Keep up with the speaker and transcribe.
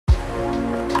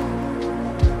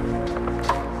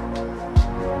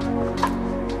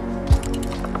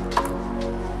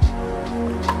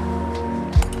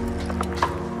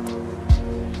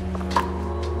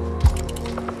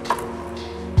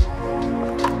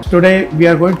Today we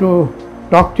are going to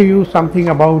talk to you something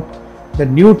about the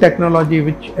new technology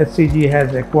which HCG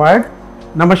has acquired.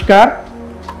 Namaskar,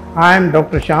 I am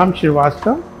Dr. Shyam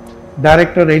Shrivastava,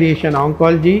 Director Radiation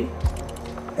Oncology,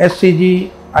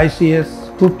 HCG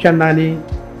ICS Khubchandani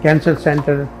Cancer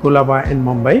Center, Colaba in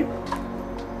Mumbai.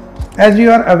 As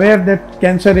you are aware that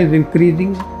cancer is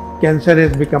increasing, cancer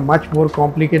has become much more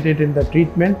complicated in the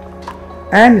treatment,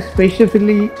 and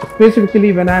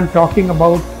specifically when I am talking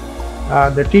about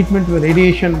the treatment with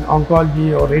radiation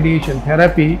oncology or radiation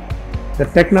therapy, the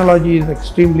technology is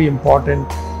extremely important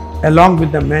along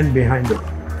with the man behind it.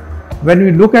 When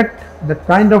we look at the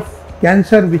kind of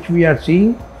cancer which we are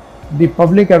seeing, the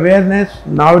public awareness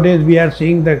nowadays, we are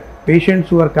seeing the patients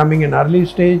who are coming in early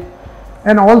stage,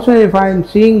 and also if I am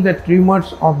seeing the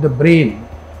tumors of the brain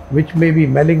which may be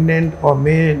malignant or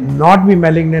may not be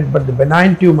malignant but the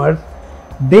benign tumors,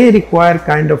 they require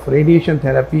kind of radiation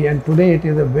therapy, and today it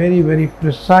is a very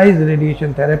precise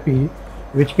radiation therapy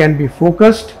which can be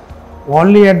focused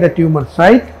only at the tumor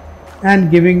site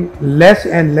and giving less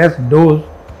and less dose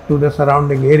to the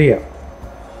surrounding area.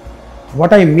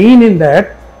 What I mean in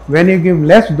that, when you give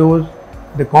less dose,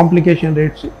 the complication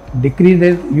rates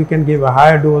decreases, you can give a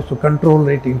higher dose, so control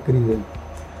rate increases.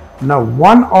 Now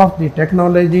one of the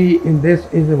technology in this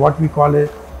is what we call a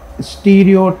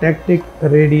stereotactic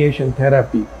radiation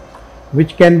therapy,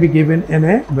 which can be given in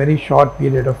a very short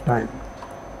period of time.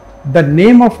 The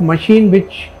name of machine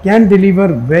which can deliver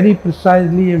very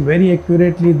precisely and very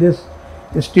accurately this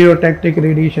stereotactic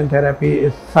radiation therapy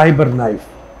is CyberKnife,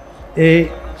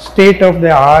 a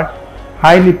state-of-the-art,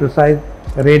 highly precise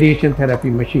radiation therapy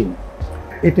machine.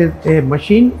 It is a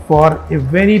machine for a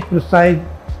very precise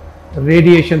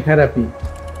radiation therapy.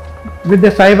 With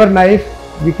the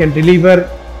CyberKnife, we can deliver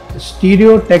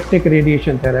stereotactic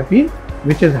radiation therapy,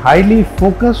 which is highly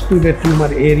focused to the tumor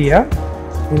area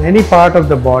in any part of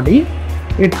the body.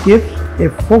 It gives a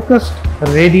focused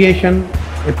radiation,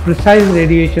 a precise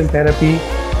radiation therapy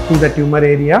to the tumor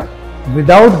area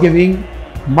without giving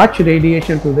much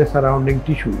radiation to the surrounding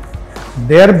tissue.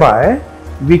 Thereby,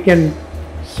 we can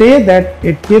say that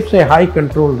it gives a high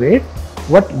control rate,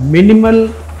 what minimal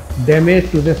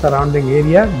damage to the surrounding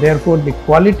area. Therefore, the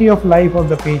quality of life of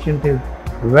the patient is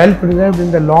well preserved in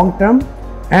the long term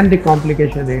and the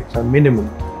complication rates are minimum.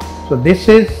 So this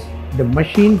is the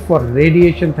machine for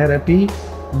radiation therapy,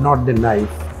 not the knife.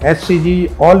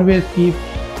 HCG always keeps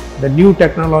the new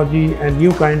technology and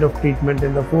new kind of treatment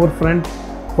in the forefront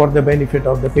for the benefit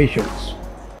of the patients.